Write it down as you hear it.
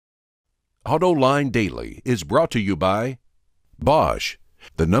AutoLine Daily is brought to you by Bosch.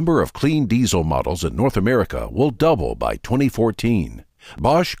 The number of clean diesel models in North America will double by 2014.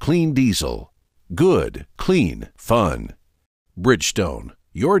 Bosch Clean Diesel. Good, clean, fun. Bridgestone.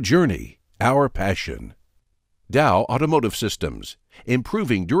 Your journey, our passion. Dow Automotive Systems.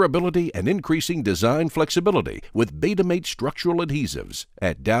 Improving durability and increasing design flexibility with Betamate structural adhesives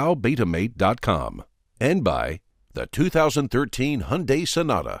at dowbetamate.com. And by the 2013 Hyundai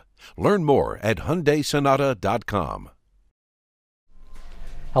Sonata. Learn more at HyundaiSonata.com.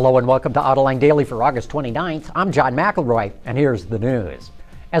 Hello and welcome to Autoline Daily for August 29th. I'm John McElroy, and here's the news.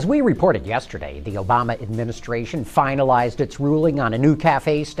 As we reported yesterday, the Obama administration finalized its ruling on a new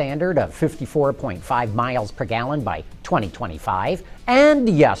CAFE standard of 54.5 miles per gallon by 2025. And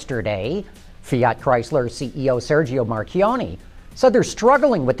yesterday, Fiat Chrysler CEO Sergio Marchionne said they're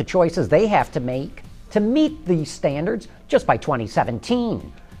struggling with the choices they have to make to meet these standards just by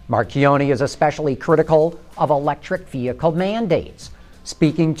 2017. Marchionne is especially critical of electric vehicle mandates.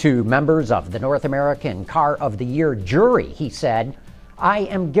 Speaking to members of the North American Car of the Year jury, he said, "I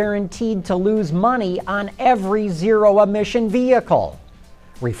am guaranteed to lose money on every zero-emission vehicle."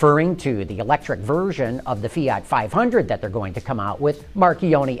 Referring to the electric version of the Fiat 500 that they're going to come out with,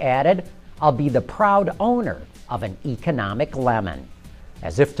 Marchionne added, "I'll be the proud owner of an economic lemon."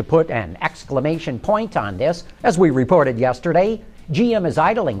 As if to put an exclamation point on this, as we reported yesterday, GM is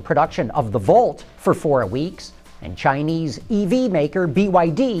idling production of the Volt for 4 weeks, and Chinese EV maker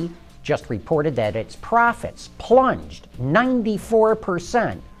BYD just reported that its profits plunged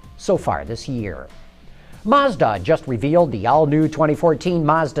 94% so far this year. Mazda just revealed the all-new 2014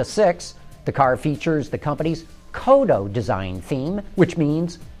 Mazda 6. The car features the company's Kodo design theme, which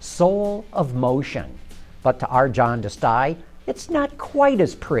means soul of motion. But to our John Destai, it's not quite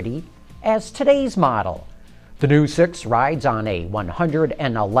as pretty as today's model. The new 6 rides on a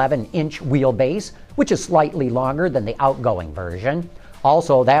 111-inch wheelbase, which is slightly longer than the outgoing version.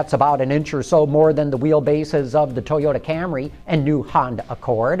 Also, that's about an inch or so more than the wheelbases of the Toyota Camry and new Honda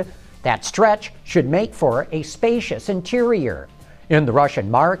Accord. That stretch should make for a spacious interior. In the Russian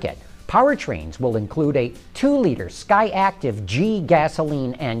market, powertrains will include a 2-liter Skyactiv G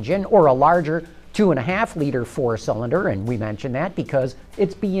gasoline engine or a larger 2.5-liter 4-cylinder, and we mention that because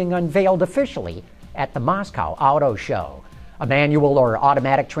it's being unveiled officially at the Moscow Auto Show. A manual or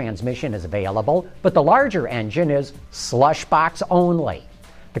automatic transmission is available, but the larger engine is slush box only.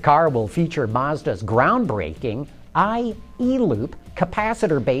 The car will feature Mazda's groundbreaking i-eLoop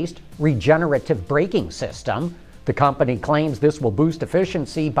capacitor-based regenerative braking system. The company claims this will boost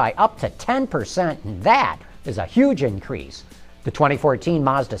efficiency by up to 10%, and that is a huge increase. The 2014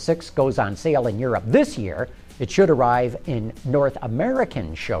 Mazda 6 goes on sale in Europe this year. It should arrive in North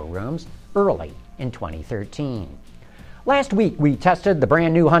American showrooms early in 2013. Last week, we tested the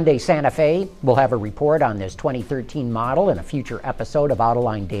brand new Hyundai Santa Fe. We'll have a report on this 2013 model in a future episode of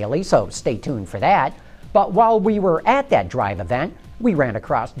Autoline Daily, so stay tuned for that. But while we were at that drive event, we ran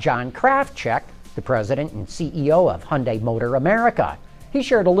across John Krafcik, the president and CEO of Hyundai Motor America. He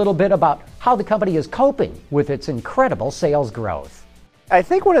shared a little bit about how the company is coping with its incredible sales growth. I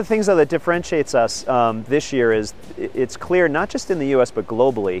think one of the things that differentiates us this year is it's clear, not just in the U.S. but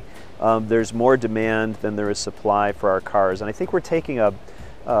globally, there's more demand than there is supply for our cars. And I think we're taking a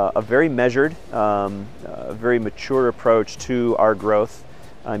very measured, very mature approach to our growth.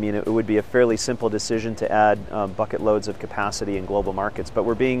 I mean, it would be a fairly simple decision to add bucket loads of capacity in global markets, but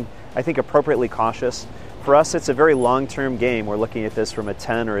we're being, I think, appropriately cautious. For us, it's a very long-term game. We're looking at this from a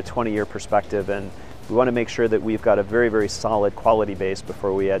 10 or a 20-year perspective, and we want to make sure that we've got a very, very solid quality base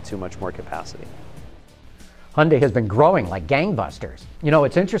before we add too much more capacity. Hyundai has been growing like gangbusters. You know,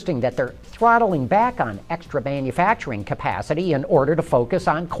 it's interesting that they're throttling back on extra manufacturing capacity in order to focus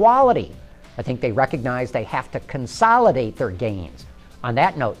on quality. I think they recognize they have to consolidate their gains. On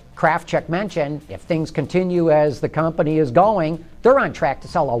that note, Krafcik mentioned if things continue as the company is going, they're on track to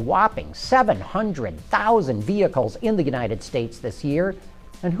sell a whopping 700,000 vehicles in the United States this year.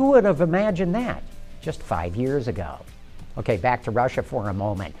 And who would have imagined that just 5 years ago? Okay, back to Russia for a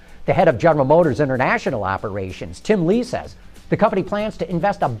moment. The head of General Motors International Operations, Tim Lee, says the company plans to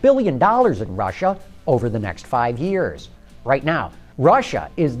invest $1 billion in Russia over the next 5 years. Right now, Russia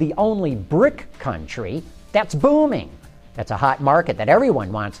is the only BRIC country that's booming. That's a hot market that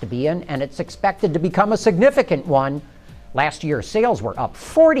everyone wants to be in, and it's expected to become a significant one. Last year, sales were up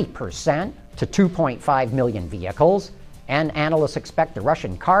 40% to 2.5 million vehicles, and analysts expect the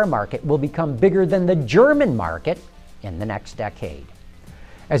Russian car market will become bigger than the German market in the next decade.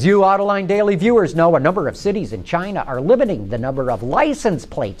 As you Autoline Daily viewers know, a number of cities in China are limiting the number of license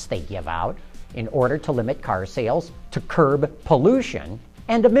plates they give out in order to limit car sales to curb pollution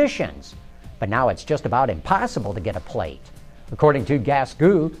and emissions. but now it's just about impossible to get a plate. According to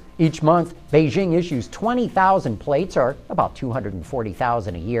Gasgoo, each month Beijing issues 20,000 plates, or about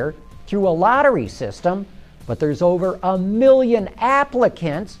 240,000 a year, through a lottery system, but there's over 1 million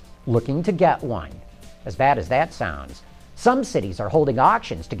applicants looking to get one. As bad as that sounds, some cities are holding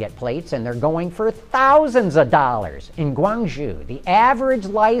auctions to get plates, and they're going for thousands of dollars. In Guangzhou, the average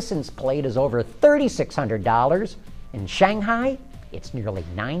license plate is over $3,600. In Shanghai, it's nearly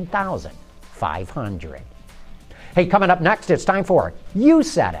 $9,500. Hey, coming up next, it's time for You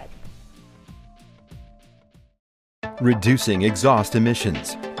Said It. Reducing exhaust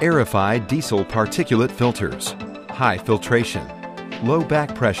emissions, aerified diesel particulate filters, high filtration, low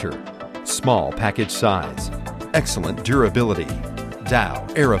back pressure, small package size, excellent durability.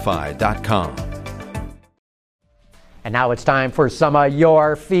 DowAerify.com. And now it's time for some of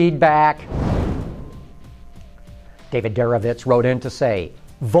your feedback. David Darovitz wrote in to say,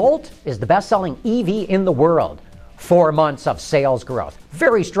 Volt is the best-selling EV in the world. 4 months of sales growth,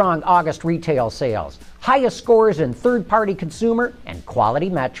 very strong August retail sales, highest scores in third-party consumer and quality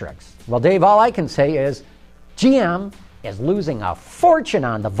metrics. Well, Dave, all I can say is GM is losing a fortune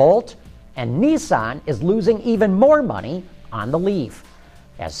on the Volt, and Nissan is losing even more money on the Leaf.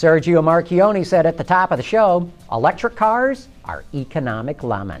 As Sergio Marchionne said at the top of the show, electric cars are economic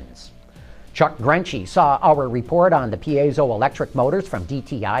lemons. Chuck Grenche saw our report on the piezo electric motors from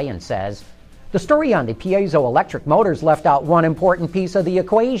DTI and says, the story on the piezo electric motors left out one important piece of the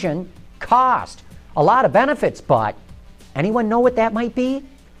equation, cost. A lot of benefits, but anyone know what that might be?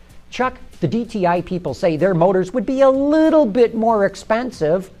 Chuck, the DTI people say their motors would be a little bit more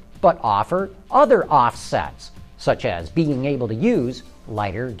expensive, but offer other offsets, such as being able to use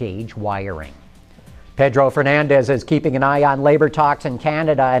lighter gauge wiring. Pedro Fernandez is keeping an eye on labor talks in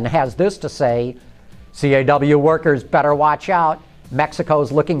Canada and has this to say, CAW workers better watch out.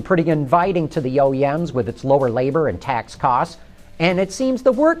 Mexico's looking pretty inviting to the OEMs with its lower labor and tax costs, and it seems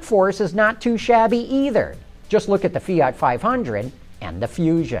the workforce is not too shabby either. Just look at the Fiat 500 and the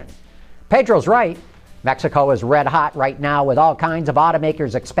Fusion. Pedro's right. Mexico is red hot right now with all kinds of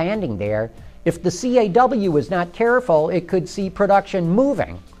automakers expanding there. If the CAW is not careful, it could see production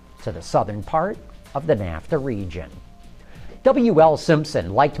moving to the southern part of the NAFTA region. W.L.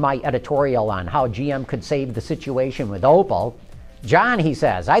 Simpson liked my editorial on how GM could save the situation with Opel. John, he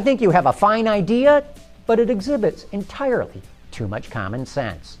says, I think you have a fine idea, but it exhibits entirely too much common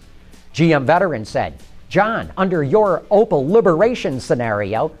sense. GM veteran said, John, under your Opel liberation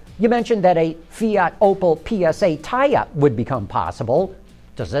scenario, you mentioned that a Fiat Opel PSA tie-up would become possible.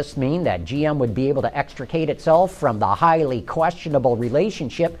 Does this mean that GM would be able to extricate itself from the highly questionable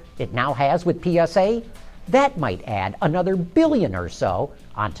relationship it now has with PSA? That might add another $1 billion or so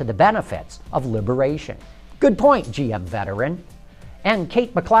onto the benefits of liberation. Good point, GM veteran. And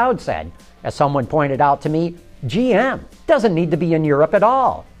Kate McLeod said, as someone pointed out to me, GM doesn't need to be in Europe at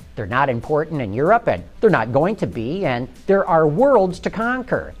all. They're not important in Europe, and they're not going to be, and there are worlds to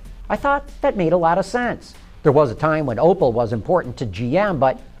conquer. I thought that made a lot of sense. There was a time when Opel was important to GM,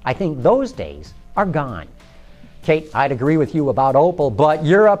 but I think those days are gone. Kate, I'd agree with you about Opel, but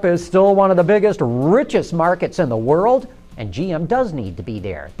Europe is still one of the biggest, richest markets in the world, and GM does need to be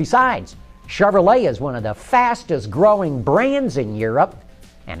there. Besides, Chevrolet is one of the fastest growing brands in Europe,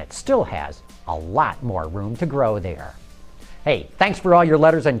 and it still has a lot more room to grow there. Hey, thanks for all your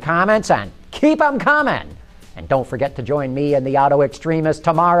letters and comments, and keep them coming. And don't forget to join me and the Auto Extremist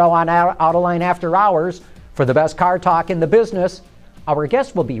tomorrow on Autoline After Hours for the best car talk in the business. Our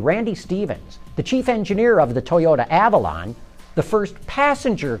guest will be Randy Stevens, the chief engineer of the Toyota Avalon, the first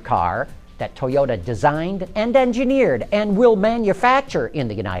passenger car that Toyota designed and engineered and will manufacture in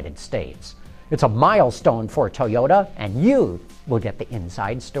the United States. It's a milestone for Toyota, and you will get the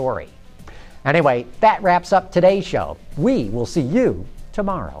inside story. Anyway, that wraps up today's show. We will see you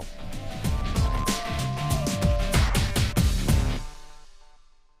tomorrow.